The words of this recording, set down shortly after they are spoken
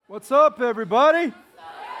What's up, everybody?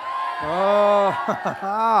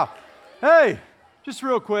 Oh, hey, just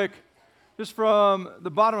real quick, just from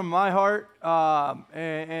the bottom of my heart,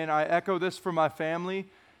 and I echo this for my family.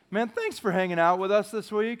 Man, thanks for hanging out with us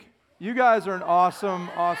this week. You guys are an awesome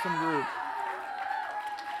group.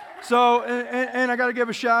 So, and I got to give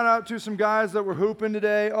a shout out to some guys that were hooping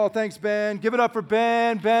today. Oh, thanks, Ben. Give it up for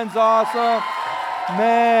Ben. Ben's awesome.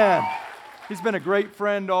 Man, he's been a great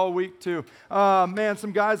friend all week, too. Man,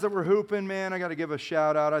 some guys that were hooping, man, I got to give a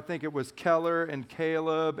shout out. I think it was Keller and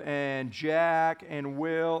Caleb and Jack and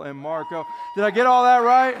Will and Marco. Did I get all that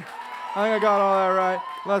right? I think I got all that right.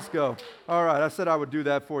 Let's go. All right, I said I would do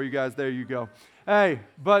that for you guys. There you go. Hey,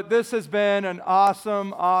 but this has been an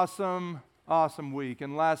awesome week.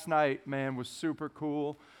 And last night, man, was super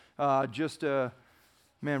cool.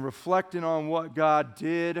 Reflecting on what God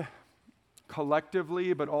did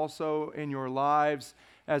collectively, but also in your lives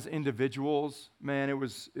as individuals. Man, it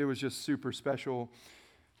was just super special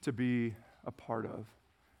to be a part of.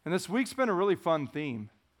 And this week's been a really fun theme.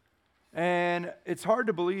 And it's hard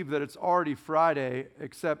to believe that it's already Friday,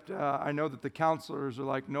 except I know that the counselors are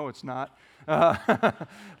like, no, it's not.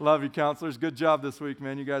 Love you, counselors. Good job this week,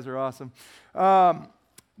 man. You guys are awesome.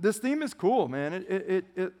 This theme is cool, man.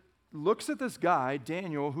 It looks at this guy,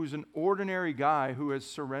 Daniel, who's an ordinary guy who has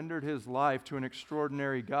surrendered his life to an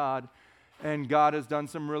extraordinary God, and God has done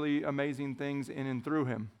some really amazing things in and through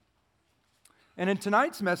him. And in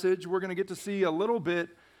tonight's message, we're going to get to see a little bit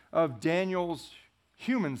of Daniel's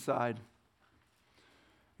human side.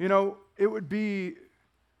 You know, it would be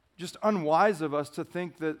just unwise of us to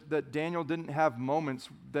think that Daniel didn't have moments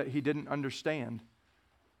that he didn't understand,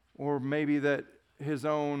 or maybe that his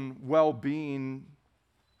own well-being,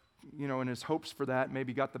 you know, and his hopes for that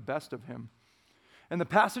maybe got the best of him. And the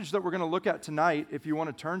passage that we're going to look at tonight, if you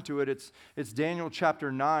want to turn to it, it's Daniel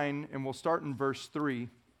chapter 9, and we'll start in verse 3.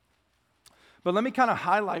 But let me kind of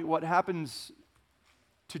highlight what happens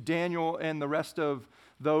to Daniel and the rest of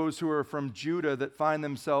those who are from Judah that find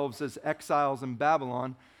themselves as exiles in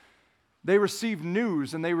Babylon. They receive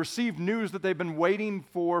news, and they receive news that they've been waiting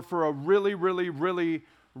for a really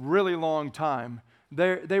long time.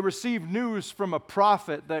 They received news from a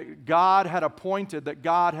prophet that God had appointed, that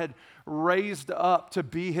God had raised up to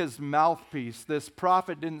be his mouthpiece. This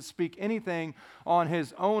prophet didn't speak anything on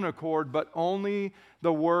his own accord, but only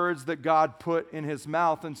the words that God put in his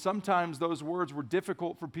mouth. And sometimes those words were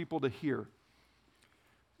difficult for people to hear.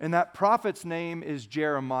 And that prophet's name is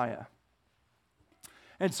Jeremiah.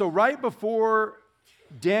 And so right before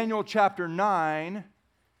Daniel chapter 9,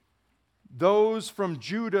 those from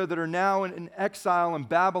Judah that are now in exile in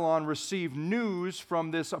Babylon receive news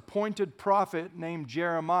from this appointed prophet named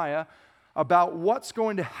Jeremiah about what's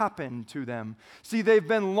going to happen to them. See, they've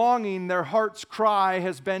been longing, their heart's cry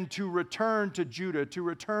has been to return to Judah, to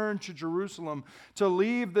return to Jerusalem, to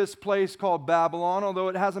leave this place called Babylon, although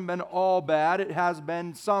it hasn't been all bad, it has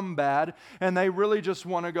been some bad, and they really just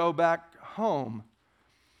want to go back home.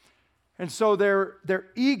 And so they're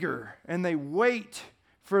eager, and they wait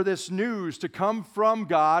for this news to come from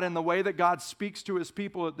God, and the way that God speaks to his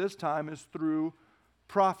people at this time is through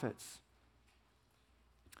prophets.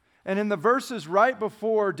 And in the verses right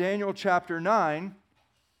before Daniel chapter 9,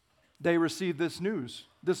 they receive this news,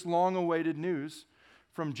 this long-awaited news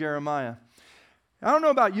from Jeremiah. I don't know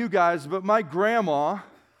about you guys, but my grandma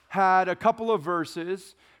had a couple of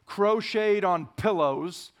verses crocheted on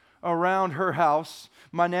pillows around her house.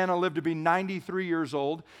 My Nana lived to be 93 years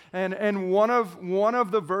old, and one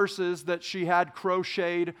of the verses that she had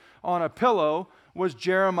crocheted on a pillow was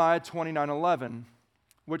Jeremiah 29:11,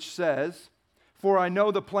 which says, "For I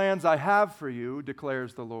know the plans I have for you,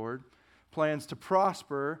 declares the Lord, plans to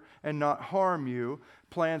prosper and not harm you,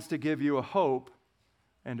 plans to give you a hope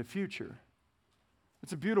and a future."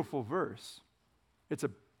 It's a beautiful verse. It's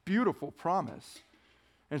a beautiful promise.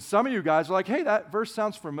 And some of you guys are like, hey, that verse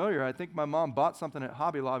sounds familiar. I think my mom bought something at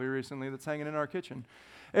Hobby Lobby recently that's hanging in our kitchen.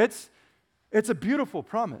 It's a beautiful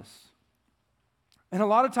promise. And a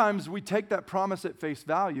lot of times we take that promise at face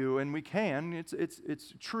value, and we can.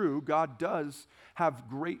 It's true. God does have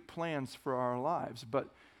great plans for our lives.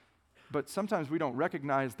 But sometimes we don't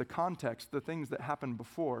recognize the context, the things that happened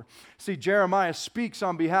before. See, Jeremiah speaks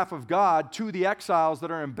on behalf of God to the exiles that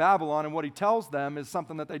are in Babylon, and what he tells them is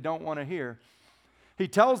something that they don't want to hear. He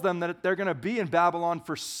tells them that they're going to be in Babylon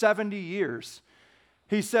for 70 years.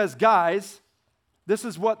 He says, guys, this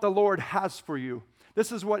is what the Lord has for you.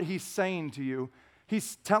 This is what he's saying to you.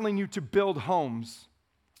 He's telling you to build homes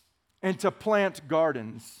and to plant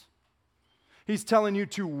gardens. He's telling you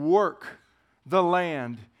to work the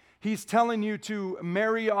land. He's telling you to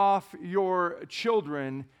marry off your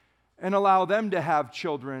children and allow them to have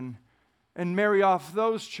children and marry off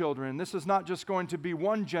those children. This is not just going to be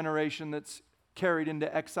one generation that's carried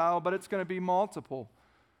into exile, but it's going to be multiple.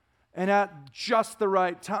 And at just the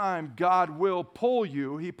right time, God will pull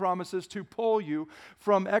you. He promises to pull you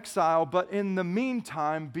from exile, but in the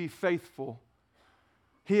meantime, be faithful.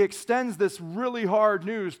 He extends this really hard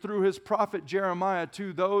news through his prophet Jeremiah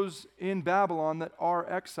to those in Babylon that are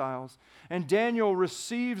exiles. And Daniel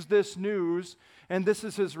receives this news, and this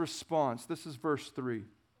is his response. This is verse 3.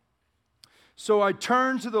 So I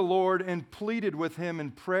turned to the Lord and pleaded with him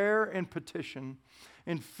in prayer and petition,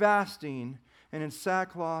 in fasting and in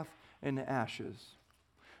sackcloth and ashes.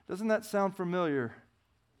 Doesn't that sound familiar?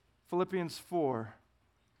 Philippians 4.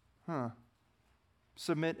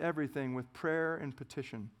 Submit everything with prayer and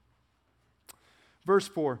petition. Verse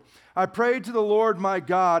 4, I prayed to the Lord my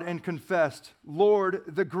God and confessed, Lord,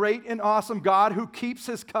 the great and awesome God who keeps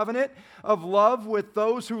his covenant of love with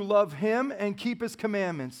those who love him and keep his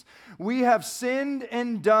commandments. We have sinned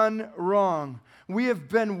and done wrong. We have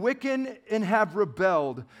been wicked and have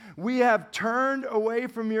rebelled. We have turned away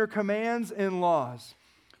from your commands and laws.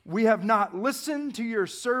 We have not listened to your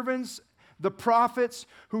servants, the prophets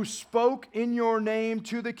who spoke in your name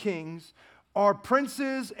to the kings, our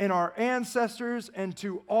princes and our ancestors, and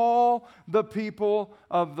to all the people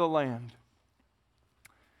of the land.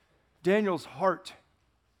 Daniel's heart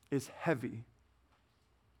is heavy.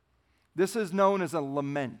 This is known as a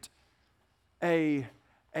lament, a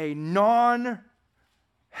non-held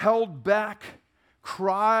back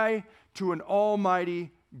cry to an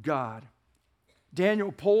almighty God.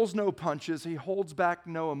 Daniel pulls no punches. He holds back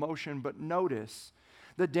no emotion. But notice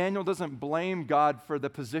that Daniel doesn't blame God for the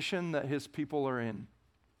position that his people are in.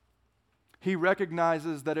 He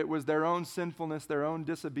recognizes that it was their own sinfulness, their own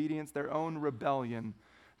disobedience, their own rebellion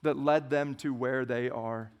that led them to where they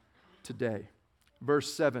are today.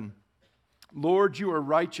 Verse 7, Lord, you are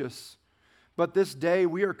righteous, but this day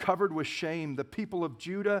we are covered with shame, the people of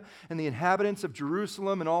Judah and the inhabitants of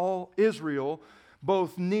Jerusalem and all Israel,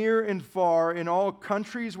 both near and far, in all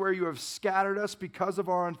countries where you have scattered us because of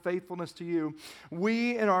our unfaithfulness to you.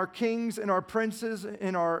 We and our kings and our princes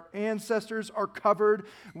and our ancestors are covered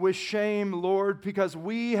with shame, Lord, because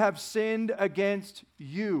we have sinned against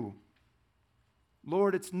you.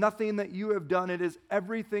 Lord, it's nothing that you have done. It is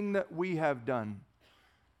everything that we have done.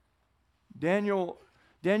 Daniel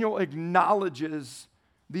acknowledges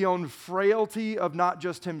the own frailty of not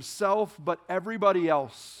just himself, but everybody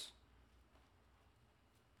else.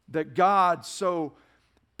 That God so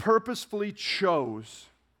purposefully chose.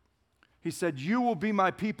 He said, you will be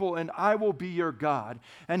my people and I will be your God.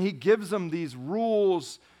 And he gives them these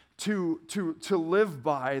rules to live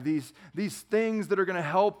by, these things that are going to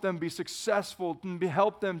help them be successful, and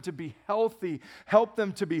help them to be healthy, help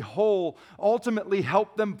them to be whole, ultimately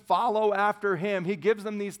help them follow after him. He gives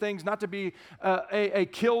them these things not to be a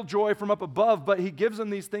killjoy from up above, but he gives them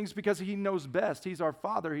these things because he knows best. He's our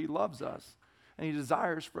Father. He loves us. And he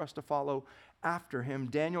desires for us to follow after him.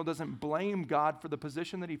 Daniel doesn't blame God for the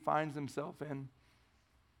position that he finds himself in.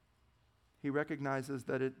 He recognizes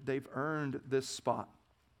that they've earned this spot.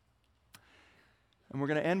 And we're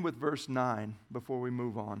going to end with verse 9 before we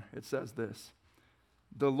move on. It says this,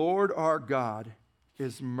 the Lord our God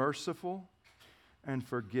is merciful and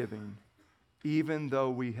forgiving, even though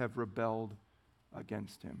we have rebelled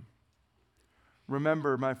against him.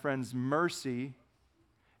 Remember, my friends, mercy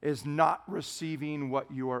is not receiving what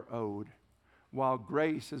you are owed, while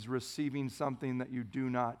grace is receiving something that you do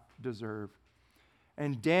not deserve.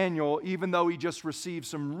 And Daniel, even though he just received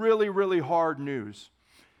some really, really hard news,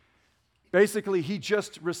 basically he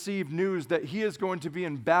just received news that he is going to be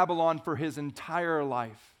in Babylon for his entire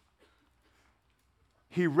life.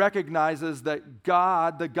 He recognizes that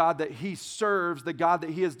God, the God that he serves, the God that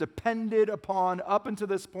he has depended upon up until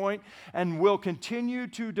this point and will continue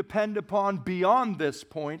to depend upon beyond this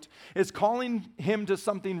point, is calling him to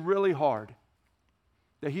something really hard.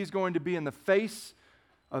 That he's going to be in the face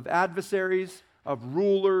of adversaries, of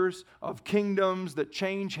rulers, of kingdoms that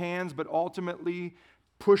change hands but ultimately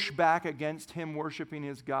push back against him worshiping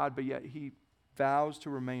his God, but yet he vows to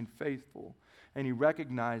remain faithful. And he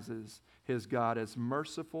recognizes his God as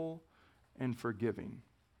merciful and forgiving,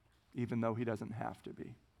 even though he doesn't have to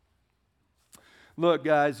be. Look,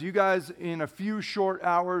 guys, you guys in a few short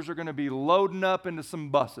hours are going to be loading up into some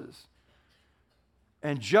buses.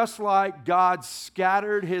 And just like God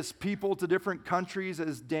scattered his people to different countries,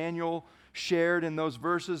 as Daniel shared in those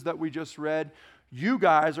verses that we just read, you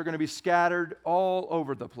guys are going to be scattered all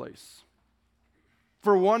over the place.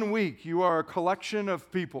 For 1 week, you are a collection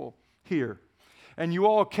of people here. And you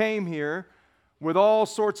all came here with all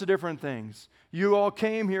sorts of different things. You all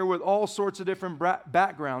came here with all sorts of different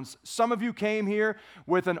backgrounds. Some of you came here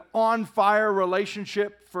with an on-fire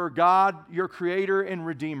relationship for God, your Creator and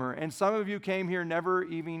Redeemer. And some of you came here never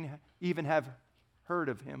even have heard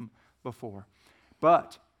of Him before.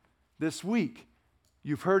 But this week,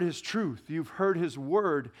 you've heard His truth. You've heard His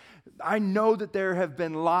word. I know that there have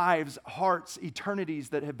been lives, hearts, eternities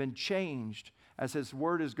that have been changed as His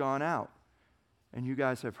word has gone out. And you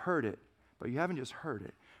guys have heard it. But you haven't just heard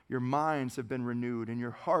it. Your minds have been renewed and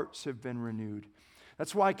your hearts have been renewed.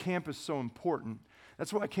 That's why camp is so important.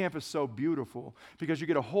 That's why camp is so beautiful, because you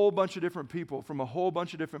get a whole bunch of different people from a whole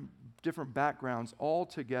bunch of different backgrounds all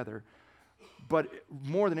together. But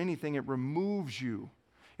more than anything, it removes you.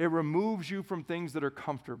 It removes you from things that are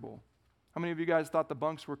comfortable. How many of you guys thought the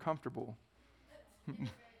bunks were comfortable?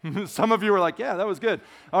 Some of you were like, yeah, that was good.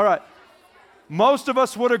 All right. Most of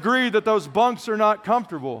us would agree that those bunks are not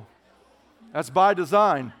comfortable. That's by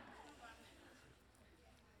design.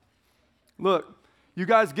 Look, you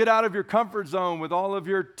guys get out of your comfort zone with all of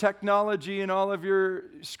your technology and all of your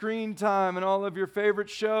screen time and all of your favorite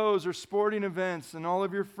shows or sporting events and all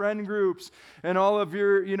of your friend groups and all of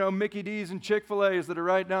your, Mickey D's and Chick-fil-A's that are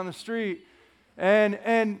right down the street.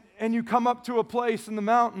 And you come up to a place in the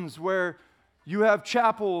mountains where you have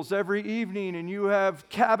chapels every evening and you have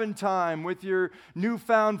cabin time with your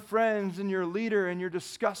newfound friends and your leader, and you're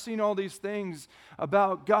discussing all these things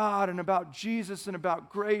about God and about Jesus and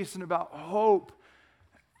about grace and about hope.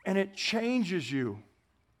 And it changes you.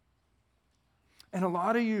 And a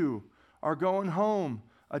lot of you are going home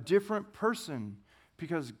a different person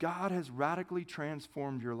because God has radically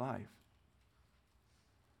transformed your life.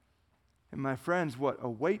 And my friends, what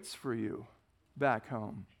awaits for you back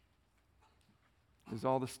home is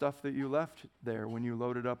all the stuff that you left there when you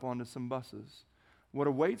loaded up onto some buses. What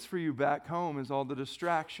awaits for you back home is all the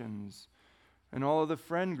distractions and all of the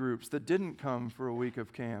friend groups that didn't come for a week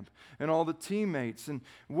of camp and all the teammates. And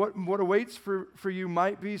what awaits for you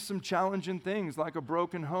might be some challenging things like a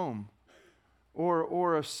broken home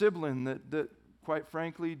or a sibling that quite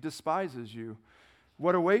frankly despises you.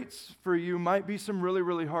 What awaits for you might be some really,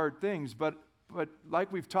 really hard things, but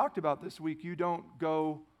like we've talked about this week, you don't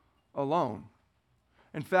go alone.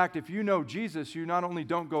 In fact, if you know Jesus, you not only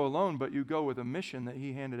don't go alone, but you go with a mission that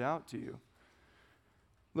He handed out to you.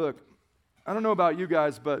 Look, I don't know about you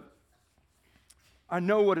guys, but I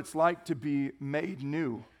know what it's like to be made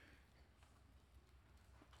new.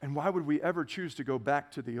 And why would we ever choose to go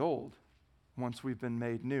back to the old once we've been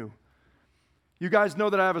made new? You guys know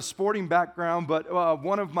that I have a sporting background, but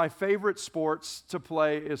one of my favorite sports to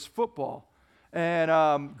play is football.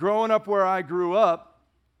 And growing up where I grew up,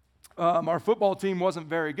 our football team wasn't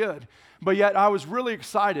very good, but yet I was really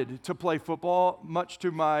excited to play football, much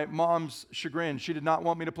to my mom's chagrin. She did not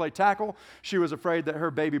want me to play tackle. She was afraid that her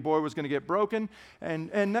baby boy was going to get broken,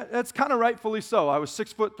 and that's kind of rightfully so. I was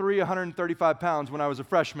 6'3", 135 pounds when I was a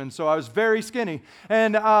freshman, so I was very skinny.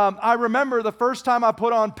 And I remember the first time I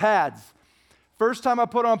put on pads.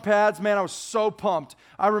 Man, I was so pumped.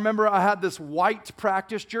 I remember I had this white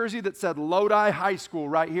practice jersey that said Lodi High School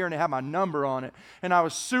right here, and it had my number on it. And I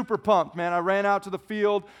was super pumped, man. I ran out to the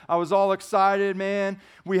field. I was all excited, man.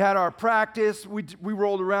 We had our practice. We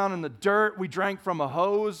rolled around in the dirt. We drank from a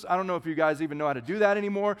hose. I don't know if you guys even know how to do that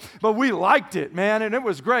anymore, but we liked it, man, and it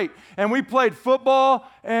was great. And we played football,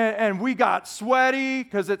 and we got sweaty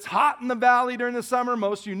because it's hot in the valley during the summer.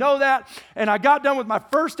 Most of you know that. And I got done with my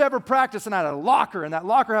first ever practice, and I had a locker, and that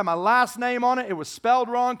locker had my last name on it. It was spelled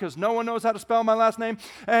wrong because no one knows how to spell my last name.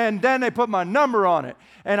 And then they put my number on it.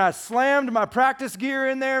 And I slammed my practice gear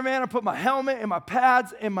in there, man. I put my helmet and my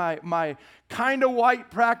pads and my kind of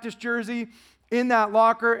white practice jersey in that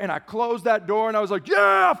locker, and I closed that door, and I was like,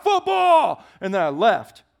 yeah, football! And then I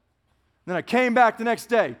left. Then I came back the next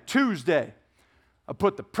day, Tuesday. I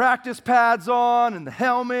put the practice pads on and the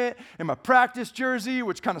helmet and my practice jersey,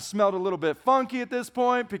 which kind of smelled a little bit funky at this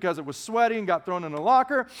point because it was sweaty and got thrown in a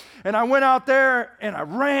locker. And I went out there and I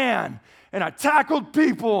ran and I tackled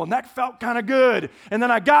people, and that felt kind of good. And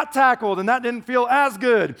then I got tackled, and that didn't feel as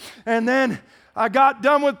good. And then I got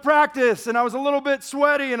done with practice, and I was a little bit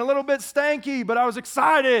sweaty and a little bit stanky, but I was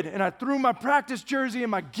excited. And I threw my practice jersey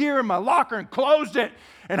and my gear in my locker and closed it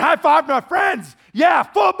and high-fived my friends. Yeah,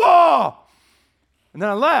 football! And then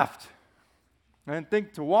I left. I didn't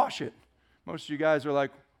think to wash it. Most of you guys are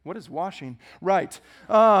like, what is washing? Right.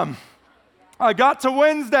 I got to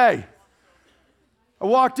Wednesday. I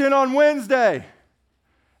walked in on Wednesday,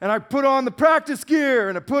 and I put on the practice gear,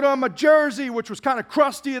 and I put on my jersey, which was kind of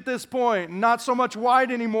crusty at this point, and not so much white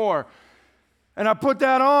anymore. And I put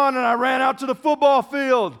that on, and I ran out to the football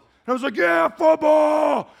field. And I was like, yeah,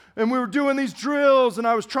 football! And we were doing these drills, and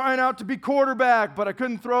I was trying out to be quarterback, but I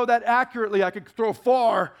couldn't throw that accurately. I could throw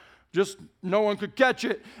far, just no one could catch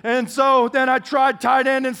it. And so then I tried tight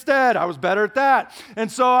end instead. I was better at that.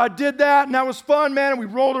 And so I did that, and that was fun, man. And we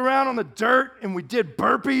rolled around on the dirt, and we did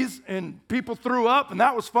burpees, and people threw up, and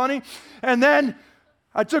that was funny. And then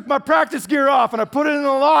I took my practice gear off, and I put it in the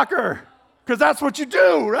locker, because that's what you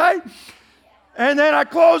do, right? And then I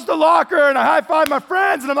closed the locker, and I high-fived my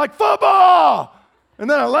friends, and I'm like, football! And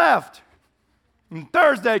then I left, and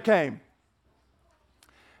Thursday came,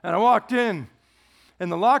 and I walked in,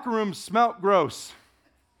 and the locker room smelled gross.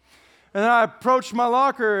 And then I approached my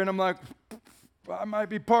locker, and I'm like, I might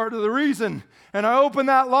be part of the reason. And I opened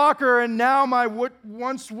that locker, and now my what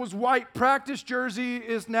once was white practice jersey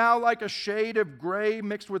is now like a shade of gray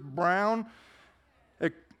mixed with brown.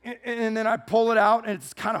 And then I pull it out, and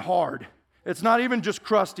it's kind of hard. It's not even just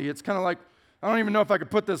crusty. It's kind of like, I don't even know if I could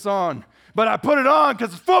put this on. But I put it on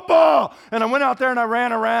because it's football. And I went out there and I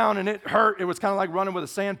ran around and it hurt. It was kind of like running with a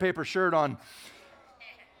sandpaper shirt on.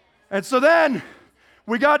 And so then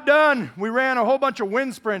we got done. We ran a whole bunch of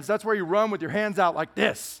wind sprints. That's where you run with your hands out like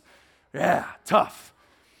this. Yeah, tough.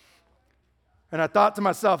 And I thought to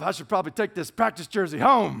myself, I should probably take this practice jersey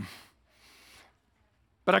home.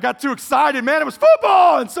 But I got too excited, man. It was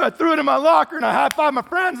football. And so I threw it in my locker and I high-fived my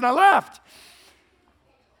friends and I left.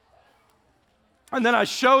 And then I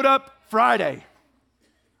showed up Friday.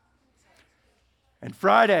 And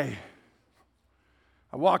Friday,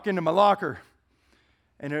 I walk into my locker,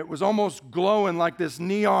 and it was almost glowing like this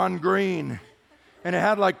neon green. And it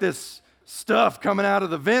had like this stuff coming out of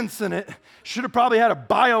the vents, and it should have probably had a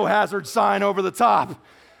biohazard sign over the top.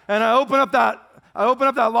 And I open up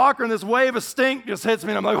that locker, and this wave of stink just hits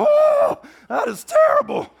me, and I'm like, oh, that is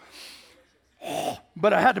terrible.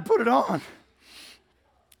 But I had to put it on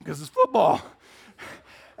because it's football.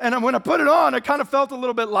 And when I put it on, I kind of felt a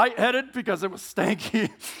little bit lightheaded because it was stanky.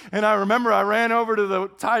 And I remember I ran over to the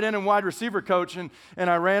tight end and wide receiver coach, and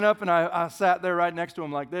I ran up, and I sat there right next to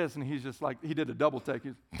him like this, and he's just like, he did a double take.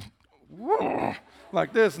 He's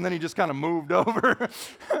like this, and then he just kind of moved over.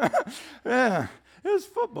 Yeah, it was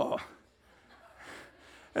football.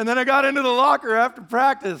 And then I got into the locker after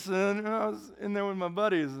practice, and I was in there with my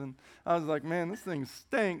buddies, and I was like, man, this thing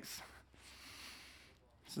stinks.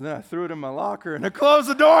 So then I threw it in my locker, and I closed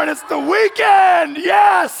the door, and it's the weekend.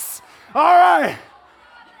 Yes! All right.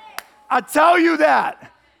 I tell you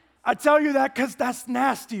that because that's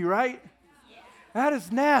nasty, right? That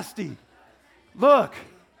is nasty. Look.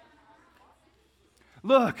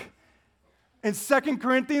 In 2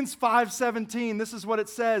 Corinthians 5:17, this is what it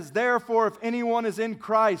says. Therefore, if anyone is in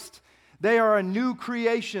Christ, they are a new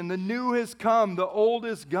creation. The new has come, the old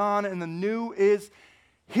is gone, and the new is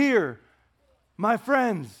here. My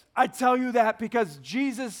friends, I tell you that because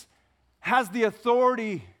Jesus has the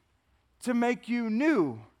authority to make you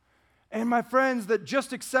new. And my friends that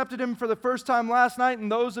just accepted him for the first time last night,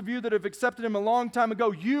 and those of you that have accepted him a long time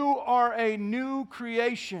ago, you are a new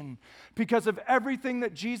creation because of everything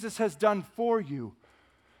that Jesus has done for you.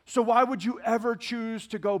 So why would you ever choose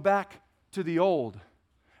to go back to the old?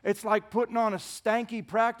 It's like putting on a stanky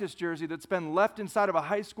practice jersey that's been left inside of a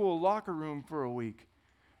high school locker room for a week.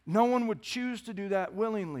 No one would choose to do that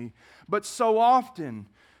willingly. But so often,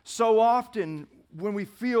 when we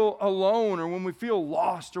feel alone or when we feel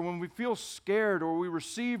lost or when we feel scared or we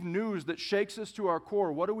receive news that shakes us to our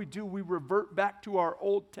core, what do? We revert back to our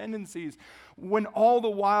old tendencies when all the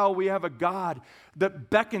while we have a God that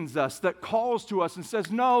beckons us, that calls to us and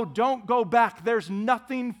says, no, don't go back. There's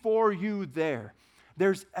nothing for you there.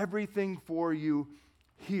 There's everything for you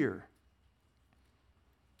here.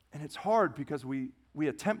 And it's hard because we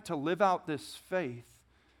attempt to live out this faith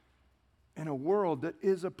in a world that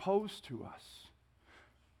is opposed to us.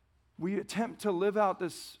 We attempt to live out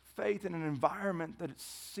this faith in an environment that it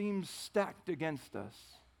seems stacked against us.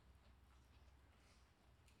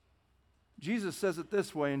 Jesus says it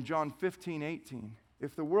this way in John 15:18.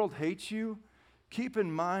 If the world hates you, keep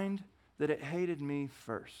in mind that it hated me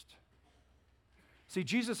first. See,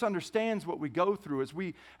 Jesus understands what we go through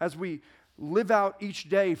as we live out each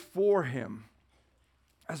day for him.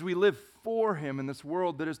 As we live for him in this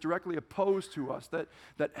world that is directly opposed to us,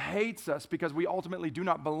 that hates us because we ultimately do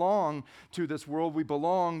not belong to this world. We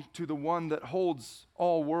belong to the one that holds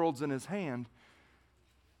all worlds in his hand.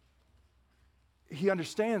 He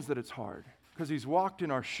understands that it's hard because he's walked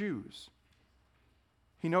in our shoes.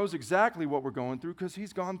 He knows exactly what we're going through because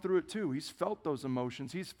he's gone through it too. He's felt those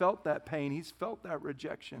emotions. He's felt that pain. He's felt that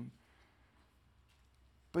rejection.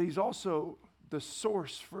 But he's also the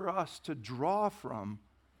source for us to draw from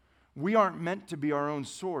We aren't meant to be our own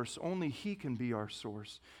source. Only He can be our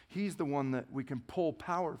source. He's the one that we can pull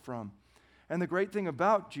power from. And the great thing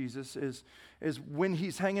about Jesus is when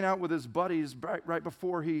He's hanging out with His buddies right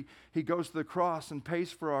before he goes to the cross and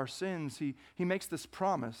pays for our sins, He makes this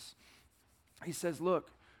promise. He says,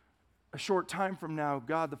 look, a short time from now,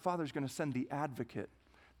 God the Father is going to send the advocate,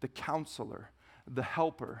 the counselor, the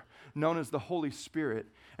helper, known as the Holy Spirit.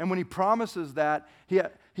 And when He promises that,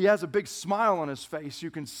 he has a big smile on His face.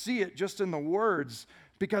 You can see it just in the words,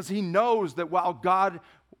 because He knows that while God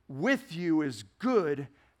with you is good,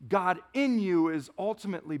 God in you is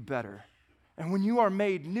ultimately better. And when you are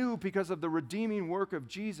made new because of the redeeming work of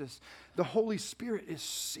Jesus, the Holy Spirit is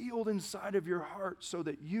sealed inside of your heart so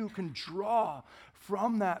that you can draw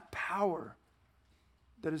from that power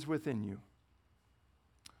that is within you.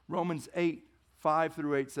 Romans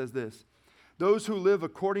 8:5-8 says this: those who live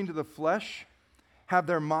according to the flesh have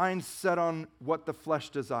their minds set on what the flesh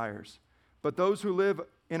desires. But those who live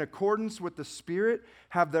in accordance with the Spirit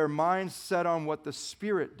have their minds set on what the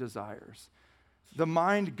Spirit desires. The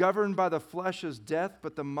mind governed by the flesh is death,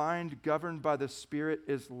 but the mind governed by the Spirit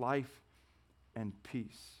is life and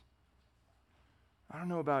peace. I don't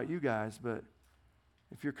know about you guys, but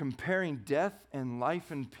if you're comparing death and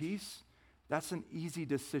life and peace, that's an easy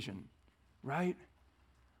decision, right?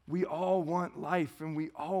 We all want life, and we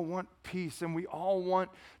all want peace, and we all want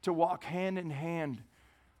to walk hand in hand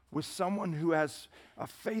with someone who has a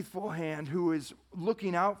faithful hand, who is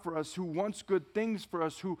looking out for us, who wants good things for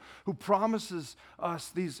us, who promises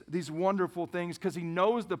us these wonderful things because He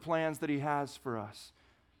knows the plans that He has for us.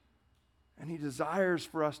 And He desires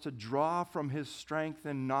for us to draw from His strength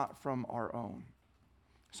and not from our own.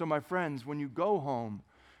 So my friends, when you go home,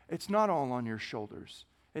 it's not all on your shoulders.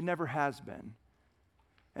 It never has been.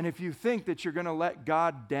 And if you think that you're going to let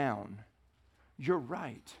God down, you're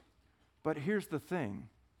right. But here's the thing.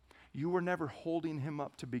 You were never holding Him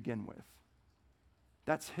up to begin with.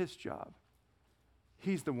 That's His job.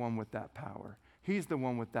 He's the one with that power. He's the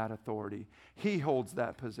one with that authority. He holds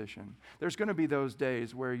that position. There's going to be those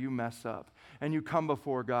days where you mess up and you come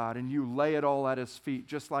before God and you lay it all at His feet,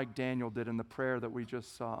 just like Daniel did in the prayer that we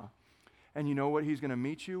just saw. And you know what He's going to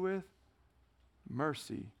meet you with?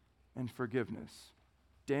 Mercy and forgiveness.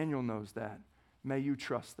 Daniel knows that. May you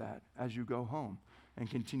trust that as you go home and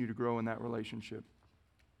continue to grow in that relationship.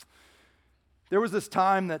 There was this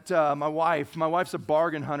time that my wife's a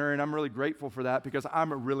bargain hunter, and I'm really grateful for that because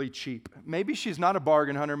I'm really cheap. Maybe she's not a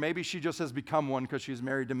bargain hunter. Maybe she just has become one because she's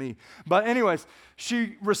married to me. But anyways,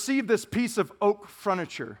 she received this piece of oak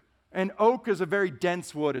furniture. And oak is a very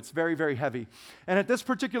dense wood. It's very, very heavy. And at this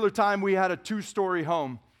particular time, we had a 2-story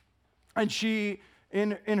home. And she,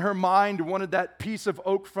 in her mind, wanted that piece of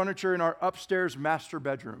oak furniture in our upstairs master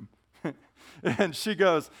bedroom. And she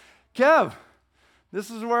goes, Kev, this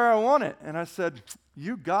is where I want it. And I said,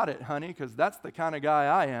 you got it, honey, because that's the kind of guy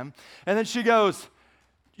I am. And then she goes,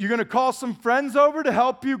 you're going to call some friends over to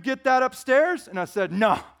help you get that upstairs? And I said,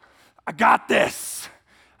 no, I got this.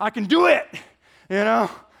 I can do it, you know?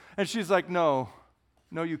 And she's like, no,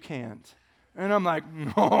 you can't. And I'm like,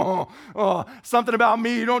 no, something about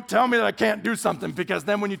me. You don't tell me that I can't do something, because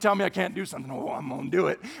then when you tell me I can't do something, I'm going to do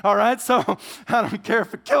it. All right? So I don't care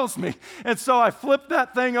if it kills me. And so I flipped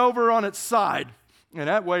that thing over on its side. And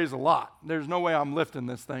that weighs a lot. There's no way I'm lifting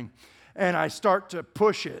this thing. And I start to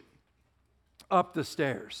push it up the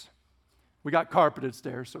stairs. We got carpeted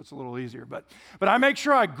stairs, so it's a little easier. But I make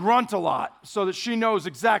sure I grunt a lot so that she knows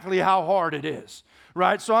exactly how hard it is,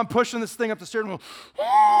 right? So I'm pushing this thing up the stairs and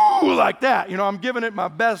go, like that. You know, I'm giving it my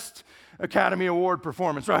best Academy Award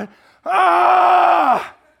performance, right?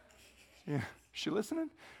 Ah! Yeah, is she listening?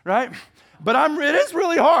 Right? But it is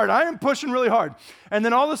really hard. I am pushing really hard. And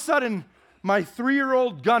then all of a sudden, my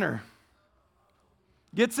 3-year-old Gunner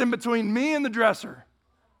gets in between me and the dresser.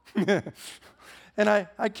 And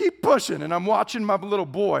I keep pushing, and I'm watching my little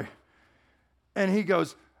boy. And he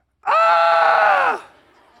goes, ah!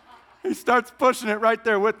 He starts pushing it right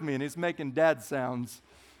there with me, and he's making dad sounds.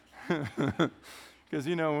 Because,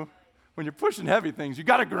 you know, when you're pushing heavy things, you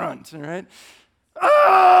got to grunt, all right?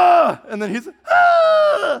 Ah! And then he's,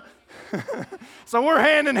 ah! So we're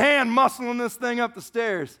hand in hand muscling this thing up the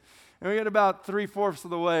stairs. And we get about 3/4 of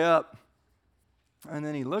the way up. And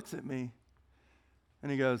then he looks at me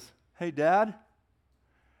and he goes, hey, Dad,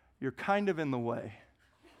 you're kind of in the way.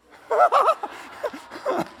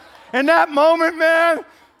 In that moment, man,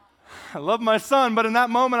 I love my son, but in that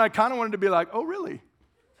moment, I kind of wanted to be like, oh, really?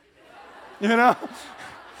 You know?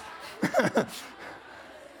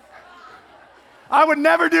 I would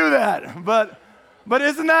never do that. But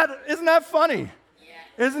isn't that funny?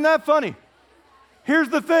 Yeah. Isn't that funny? Here's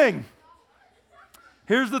the thing.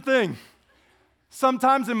 Here's the thing.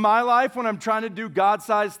 Sometimes in my life, when I'm trying to do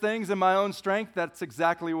God-sized things in my own strength, that's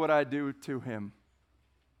exactly what I do to him.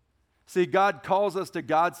 See, God calls us to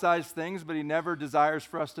God-sized things, but he never desires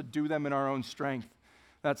for us to do them in our own strength.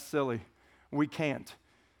 That's silly. We can't.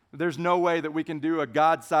 There's no way that we can do a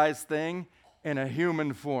God-sized thing in a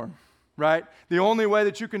human form, right? The only way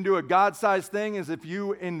that you can do a God-sized thing is if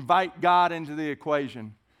you invite God into the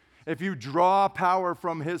equation. If you draw power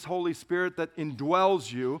from his Holy Spirit that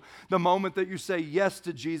indwells you, the moment that you say yes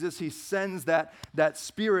to Jesus, he sends that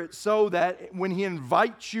Spirit so that when he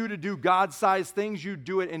invites you to do God-sized things, you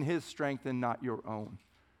do it in his strength and not your own.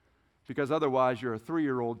 Because otherwise, you're a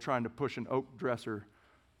 3-year-old trying to push an oak dresser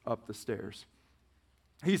up the stairs.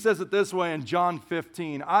 He says it this way in John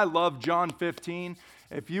 15. I love John 15.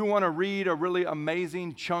 If you want to read a really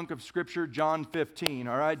amazing chunk of Scripture, John 15,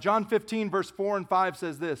 all right? John 15, verse 4 and 5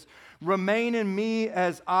 says this, "Remain in me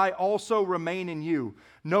as I also remain in you.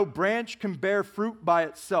 No branch can bear fruit by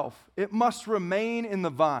itself. It must remain in the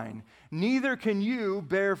vine. Neither can you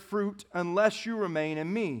bear fruit unless you remain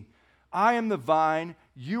in me. I am the vine,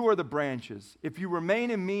 you are the branches. If you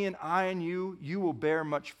remain in me and I in you, you will bear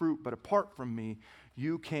much fruit. But apart from me,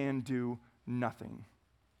 you can do nothing."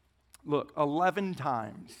 Look, 11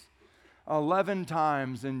 times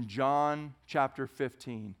in John chapter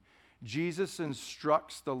 15, Jesus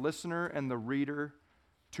instructs the listener and the reader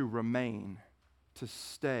to remain, to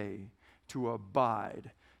stay, to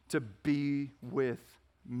abide, to be with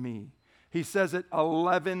me. He says it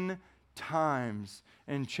 11 times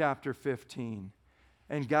in chapter 15.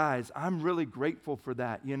 And guys, I'm really grateful for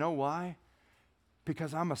that. You know why?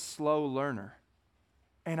 Because I'm a slow learner.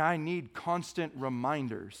 And I need constant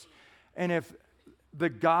reminders. And if the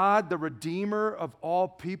God, the Redeemer of all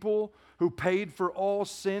people, who paid for all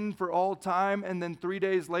sin for all time and then 3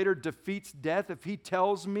 days later defeats death, if he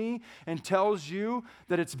tells me and tells you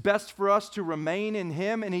that it's best for us to remain in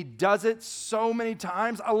him, and he does it so many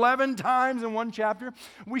times, 11 times in one chapter,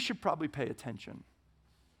 we should probably pay attention.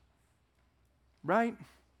 Right?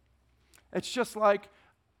 It's just like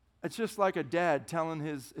a dad telling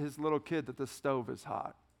his little kid that the stove is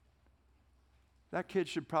hot. That kid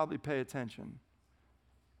should probably pay attention.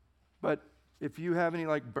 But if you have any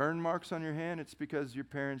burn marks on your hand, it's because your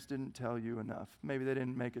parents didn't tell you enough. Maybe they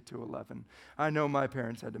didn't make it to 11. I know my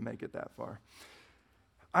parents had to make it that far.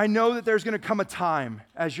 I know that there's going to come a time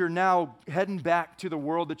as you're now heading back to the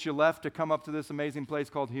world that you left to come up to this amazing place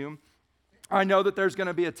called Hume. I know that there's going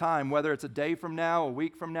to be a time, whether it's a day from now, a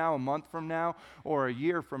week from now, a month from now, or a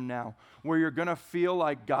year from now, where you're going to feel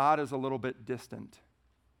like God is a little bit distant.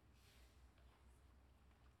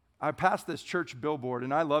 I passed this church billboard,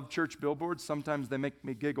 and I love church billboards. Sometimes they make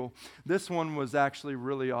me giggle. This one was actually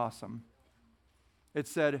really awesome. It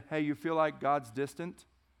said, "Hey, you feel like God's distant?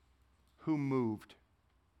 Who moved?"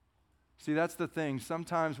 See, that's the thing.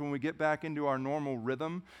 Sometimes when we get back into our normal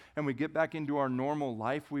rhythm and we get back into our normal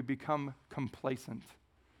life, we become complacent.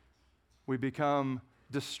 We become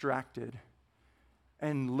distracted.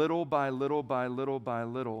 And little by little by little by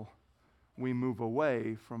little, we move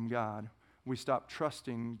away from God. We stop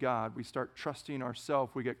trusting God. We start trusting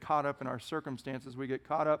ourselves. We get caught up in our circumstances. We get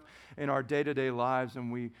caught up in our day-to-day lives,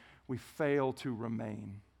 and we fail to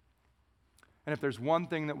remain. And if there's one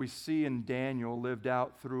thing that we see in Daniel lived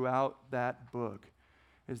out throughout that book,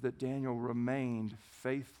 is that Daniel remained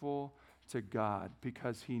faithful to God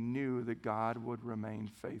because he knew that God would remain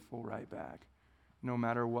faithful right back, no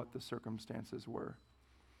matter what the circumstances were.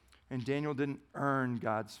 And Daniel didn't earn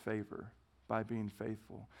God's favor by being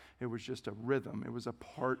faithful. It was just a rhythm. It was a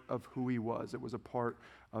part of who he was. It was a part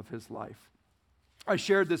of his life. I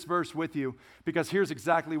shared this verse with you because here's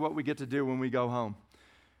exactly what we get to do when we go home.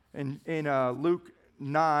 In Luke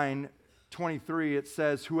 9:23, it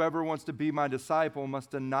says, "Whoever wants to be my disciple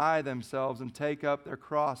must deny themselves and take up their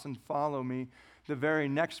cross and follow me." The very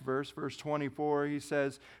next verse, verse 24, he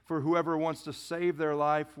says, "For whoever wants to save their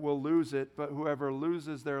life will lose it, but whoever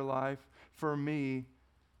loses their life for me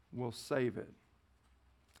will save it."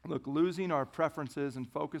 Look, losing our preferences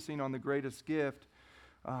and focusing on the greatest gift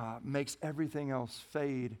makes everything else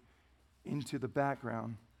fade into the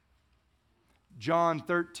background. John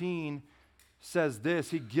 13 says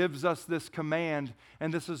this. He gives us this command,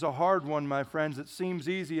 and this is a hard one, my friends. It seems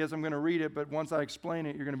easy as I'm going to read it, but once I explain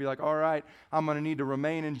it, you're going to be like, all right, I'm going to need to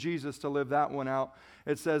remain in Jesus to live that one out.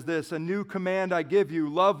 It says this, "A new command I give you,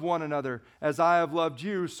 love one another. As I have loved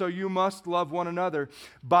you, so you must love one another.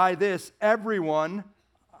 By this, everyone,"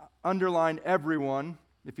 underline everyone.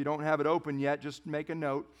 If you don't have it open yet, just make a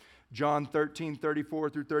note. John 13:34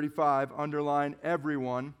 through 35, underline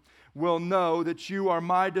everyone, "will know that you are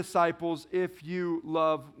my disciples if you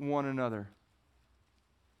love one another."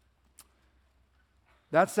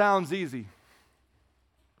 That sounds easy.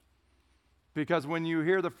 Because when you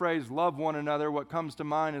hear the phrase love one another, what comes to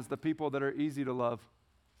mind is the people that are easy to love.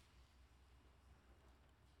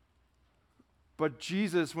 But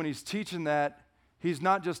Jesus, when he's teaching that, he's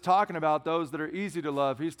not just talking about those that are easy to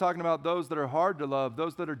love. He's talking about those that are hard to love,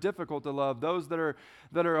 those that are difficult to love, those that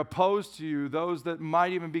are opposed to you, those that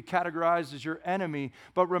might even be categorized as your enemy.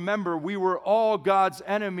 But remember, we were all God's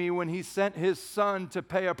enemy when he sent his son to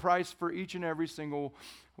pay a price for each and every single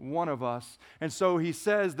one of us. And so he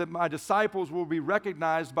says that my disciples will be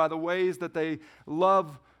recognized by the ways that they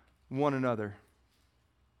love one another.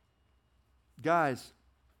 Guys,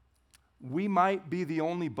 we might be the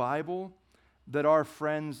only Bible that our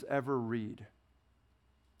friends ever read.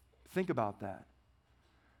 Think about that.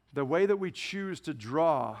 The way that we choose to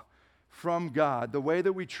draw from God, the way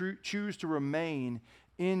that we choose to remain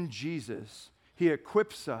in Jesus, he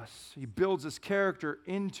equips us. He builds his character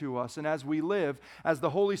into us. And as we live, as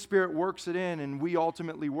the Holy Spirit works it in and we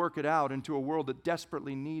ultimately work it out into a world that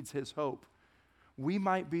desperately needs his hope, we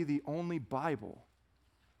might be the only Bible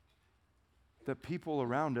that people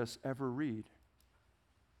around us ever read.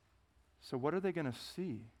 So what are they going to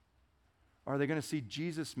see? Are they going to see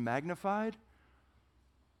Jesus magnified?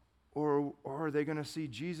 Or are they going to see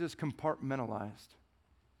Jesus compartmentalized,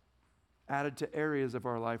 added to areas of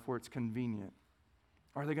our life where it's convenient?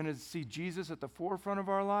 Are they going to see Jesus at the forefront of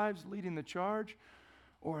our lives, leading the charge?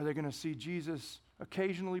 Or are they going to see Jesus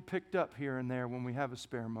occasionally picked up here and there when we have a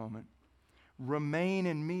spare moment? Remain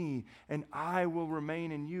in me, and I will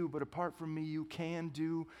remain in you, but apart from me, you can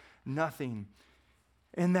do nothing.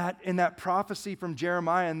 In that prophecy from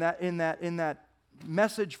Jeremiah, in that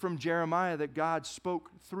message from Jeremiah that God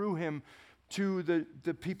spoke through him to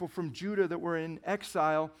the people from Judah that were in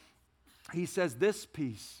exile, he says this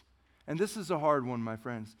piece, and this is a hard one, my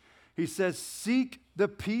friends. He says, seek the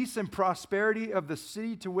peace and prosperity of the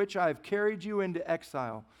city to which I have carried you into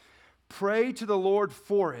exile. Pray to the Lord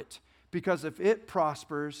for it, because if it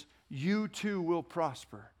prospers, you too will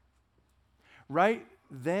prosper. Right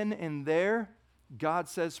then and there, God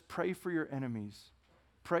says, pray for your enemies.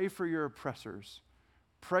 Pray for your oppressors.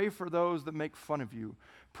 Pray for those that make fun of you.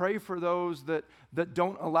 Pray for those that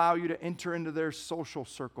don't allow you to enter into their social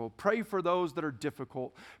circle. Pray for those that are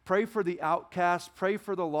difficult. Pray for the outcast. Pray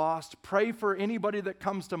for the lost. Pray for anybody that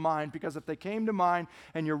comes to mind, because if they came to mind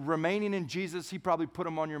and you're remaining in Jesus, he probably put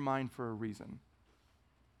them on your mind for a reason.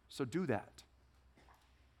 So do that.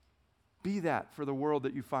 Be that for the world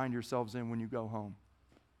that you find yourselves in when you go home.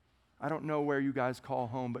 I don't know where you guys call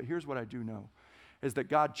home, but here's what I do know, is that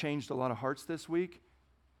God changed a lot of hearts this week,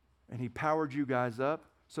 and he powered you guys up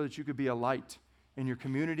so that you could be a light in your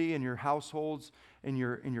community, in your households, in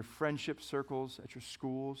your friendship circles, at your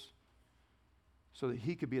schools, so that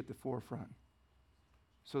he could be at the forefront,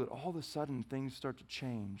 so that all of a sudden things start to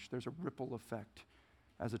change. There's a ripple effect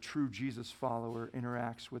as a true Jesus follower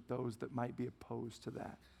interacts with those that might be opposed to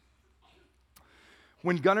that.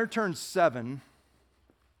 When Gunnar turned 7,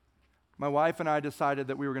 my wife and I decided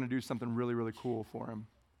that we were going to do something really, really cool for him.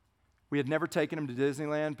 We had never taken him to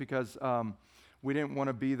Disneyland because we didn't want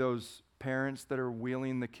to be those parents that are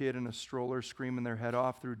wheeling the kid in a stroller screaming their head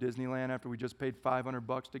off through Disneyland after we just paid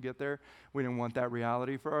 $500 to get there. We didn't want that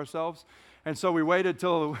reality for ourselves. And so we waited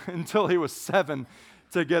until he was 7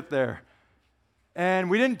 to get there. And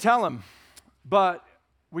we didn't tell him, but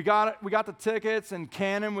we got the tickets, and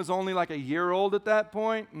Cannon was only like a year old at that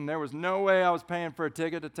point, and there was no way I was paying for a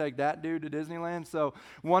ticket to take that dude to Disneyland. So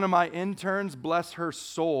one of my interns, bless her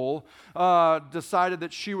soul, decided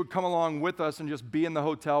that she would come along with us and just be in the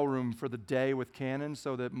hotel room for the day with Cannon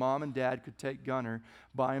so that Mom and Dad could take Gunnar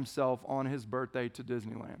by himself on his birthday to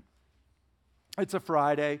Disneyland. It's a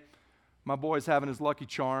Friday. My boy's having his Lucky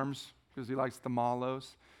Charms because he likes the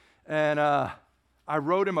Malos. And I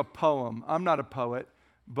wrote him a poem. I'm not a poet.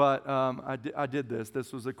 But I did this.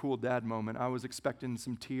 This was a cool dad moment. I was expecting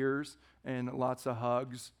some tears and lots of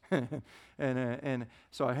hugs. and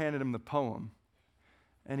so I handed him the poem.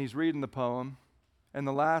 And he's reading the poem. And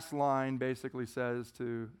the last line basically says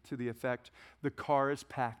to the effect, the car is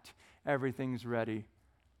packed. Everything's ready.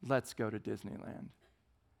 Let's go to Disneyland.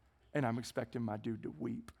 And I'm expecting my dude to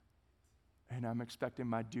weep. And I'm expecting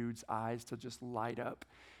my dude's eyes to just light up.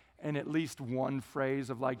 And at least one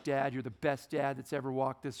phrase of like, Dad, you're the best dad that's ever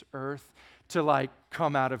walked this earth, to like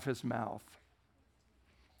come out of his mouth.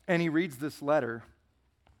 And he reads this letter,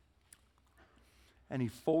 and he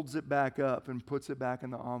folds it back up and puts it back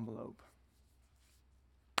in the envelope.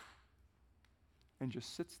 And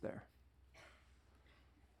just sits there.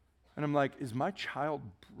 And I'm like, is my child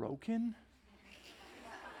broken?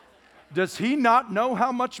 Does he not know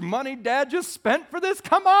how much money Dad just spent for this?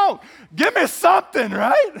 Come on, give me something,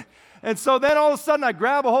 right? And so then all of a sudden I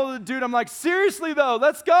grab a hold of the dude. I'm like, seriously though,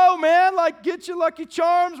 let's go, man. Like, get your Lucky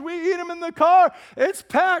Charms. We eat them in the car. It's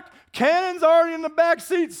packed. Cannon's already in the back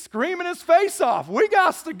seat screaming his face off. We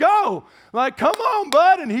got to go. Like, come on,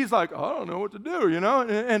 bud. And he's like, I don't know what to do, you know.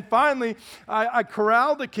 And finally, I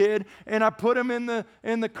corralled the kid and I put him in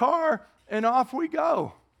the car and off we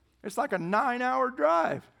go. It's like a 9-hour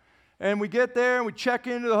drive. And we get there and we check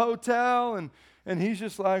into the hotel and he's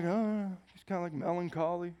just like, oh. Kind of like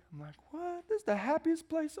melancholy. I'm like, what? This is the happiest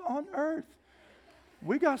place on earth.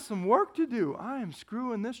 We got some work to do. I am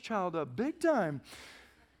screwing this child up big time.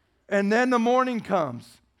 And then the morning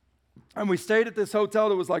comes. And we stayed at this hotel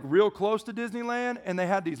that was like real close to Disneyland, and they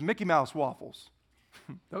had these Mickey Mouse waffles.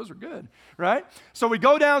 Those are good, right? So we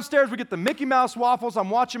go downstairs, we get the Mickey Mouse waffles. I'm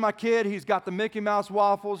watching my kid. He's got the Mickey Mouse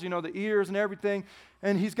waffles, you know, the ears and everything.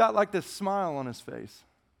 And he's got like this smile on his face.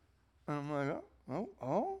 And I'm like,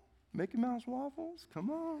 oh. Mickey Mouse waffles? Come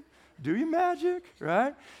on. Do your magic,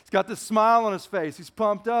 right? He's got this smile on his face. He's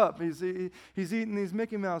pumped up. He's eating these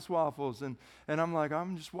Mickey Mouse waffles. And I'm like,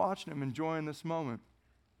 I'm just watching him, enjoying this moment.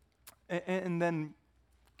 And then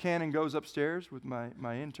Cannon goes upstairs with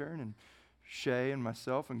my intern and Shay and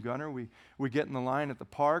myself and Gunnar. We get in the line at the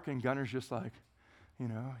park, and Gunnar's just like, you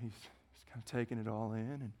know, he's kind of taking it all in.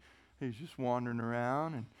 And he's just wandering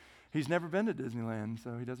around. And he's never been to Disneyland,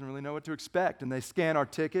 so he doesn't really know what to expect. And they scan our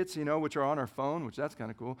tickets, you know, which are on our phone, which that's kind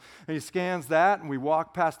of cool. And he scans that, and we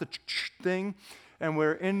walk past the thing, and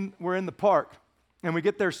we're in the park. And we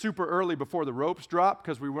get there super early before the ropes drop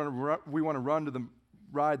because we want to run to the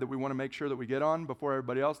ride that we want to make sure that we get on before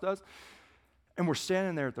everybody else does. And we're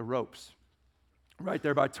standing there at the ropes, right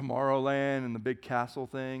there by Tomorrowland and the big castle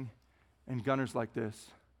thing. And Gunnar's like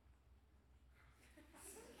this.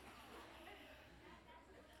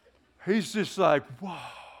 He's just like, whoa.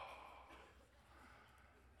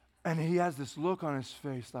 And he has this look on his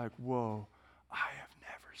face like, whoa, I have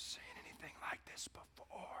never seen anything like this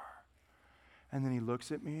before. And then he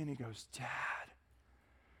looks at me and he goes, Dad,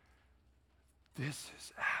 this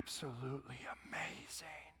is absolutely amazing.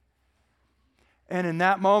 And in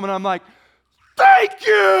that moment, I'm like, thank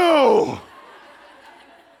you.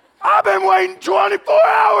 I've been waiting 24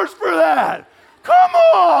 hours for that. Come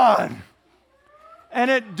on. And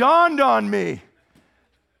it dawned on me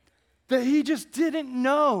that he just didn't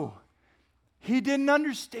know. He didn't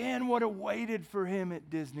understand what awaited for him at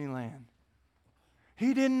Disneyland.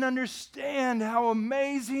 He didn't understand how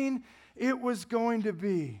amazing it was going to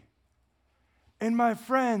be. And my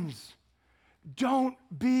friends, don't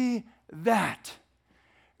be that.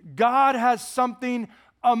 God has something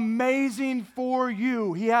amazing for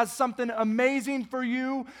you. He has something amazing for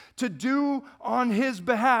you to do on His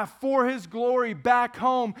behalf, for His glory back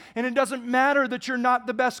home. And it doesn't matter that you're not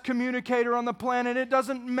the best communicator on the planet. It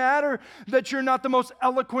doesn't matter that you're not the most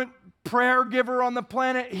eloquent prayer giver on the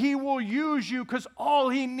planet. He will use you because all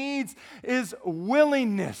He needs is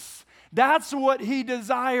willingness. That's what He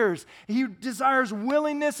desires. He desires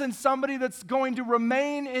willingness in somebody that's going to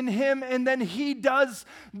remain in Him, and then He does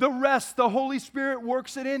the rest. The Holy Spirit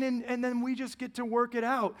works it in, and then we just get to work it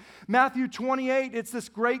out. Matthew 28, it's this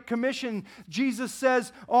great commission. Jesus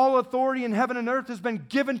says, all authority in heaven and earth has been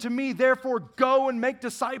given to me. Therefore, go and make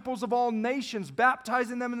disciples of all nations,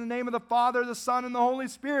 baptizing them in the name of the Father, the Son, and the Holy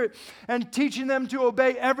Spirit, and teaching them to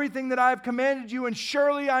obey everything that I have commanded you. And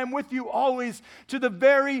surely I am with you always to the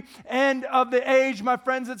very end of the age. My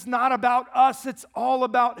friends, it's not about us, it's all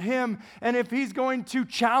about Him. And if He's going to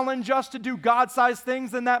challenge us to do God-sized things,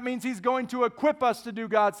 then that means He's going to equip us to do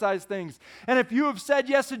God-sized things. And if you have said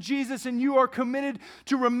yes to Jesus and you are committed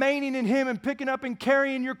to remaining in Him and picking up and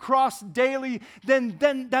carrying your cross daily,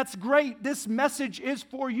 then that's great. This message is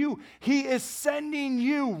for you. He is sending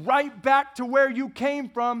you right back to where you came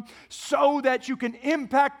from so that you can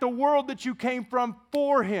impact the world that you came from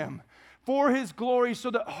for Him, for His glory,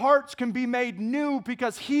 so that hearts can be made new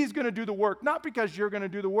because He's going to do the work, not because you're going to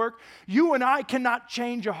do the work. You and I cannot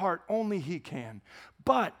change a heart. Only He can.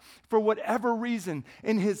 But for whatever reason,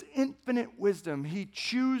 in His infinite wisdom, He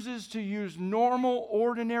chooses to use normal,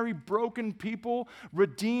 ordinary, broken people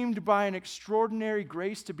redeemed by an extraordinary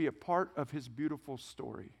grace to be a part of His beautiful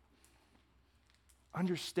story.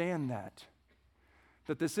 Understand that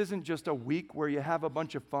this isn't just a week where you have a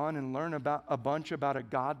bunch of fun and learn about a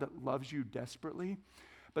God that loves you desperately,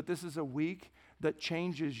 but this is a week that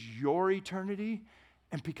changes your eternity,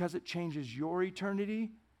 and because it changes your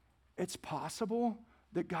eternity, it's possible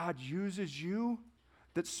that God uses you,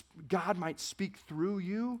 that God might speak through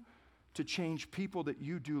you to change people that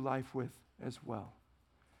you do life with as well.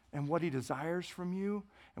 And what he desires from you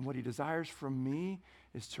and what he desires from me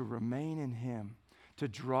is to remain in him, to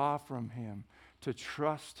draw from him, to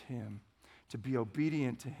trust him, to be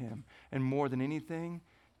obedient to him, and more than anything,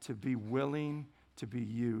 to be willing to be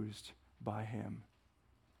used by him.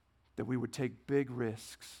 That we would take big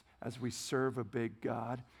risks as we serve a big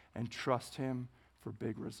God and trust him for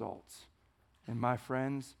big results. And my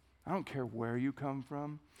friends, I don't care where you come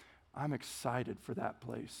from, I'm excited for that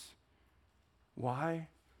place. Why?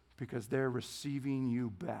 Because they're receiving you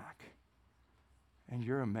back. And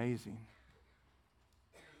you're amazing.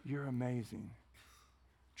 You're amazing.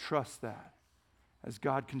 Trust that. As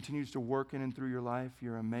God continues to work in and through your life,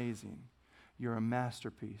 you're amazing. You're a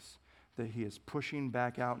masterpiece that he is pushing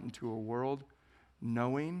back out into a world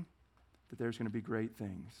knowing that there's going to be great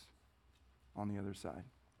things on the other side.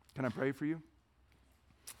 Can I pray for you?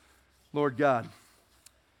 Lord God,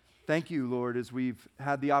 thank you, Lord, as we've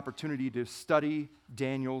had the opportunity to study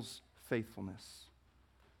Daniel's faithfulness.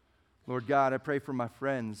 Lord God, I pray for my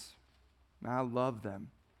friends. I love them.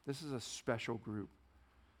 This is a special group.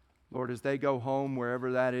 Lord, as they go home,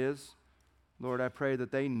 wherever that is, Lord, I pray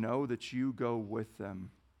that they know that you go with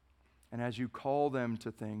them. And as you call them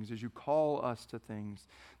to things, as you call us to things,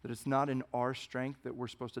 that it's not in our strength that we're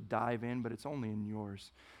supposed to dive in, but it's only in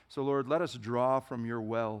yours. So, Lord, let us draw from your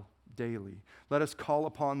well daily. Let us call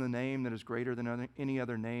upon the name that is greater than any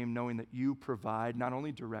other name, knowing that you provide not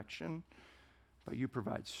only direction, but you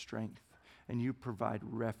provide strength. And you provide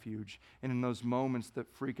refuge. And in those moments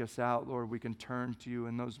that freak us out, Lord, we can turn to you.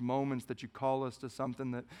 In those moments that you call us to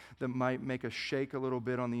something that might make us shake a little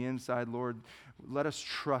bit on the inside, Lord, let us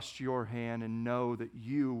trust your hand and know that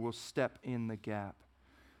you will step in the gap.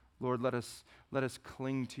 Lord, let us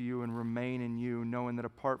cling to you and remain in you, knowing that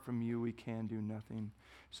apart from you, we can do nothing.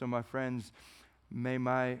 So my friends, may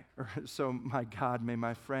my God, may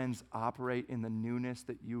my friends operate in the newness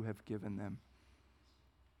that you have given them.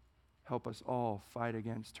 Help us all fight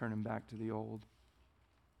against turning back to the old,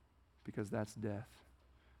 because that's death.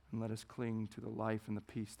 And let us cling to the life and the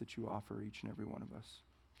peace that you offer each and every one of us.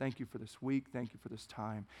 Thank you for this week. Thank you for this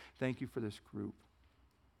time. Thank you for this group.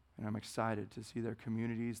 And I'm excited to see their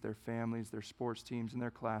communities, their families, their sports teams, and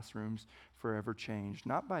their classrooms forever changed,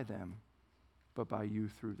 not by them, but by you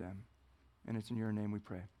through them. And it's in your name we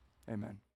pray. Amen.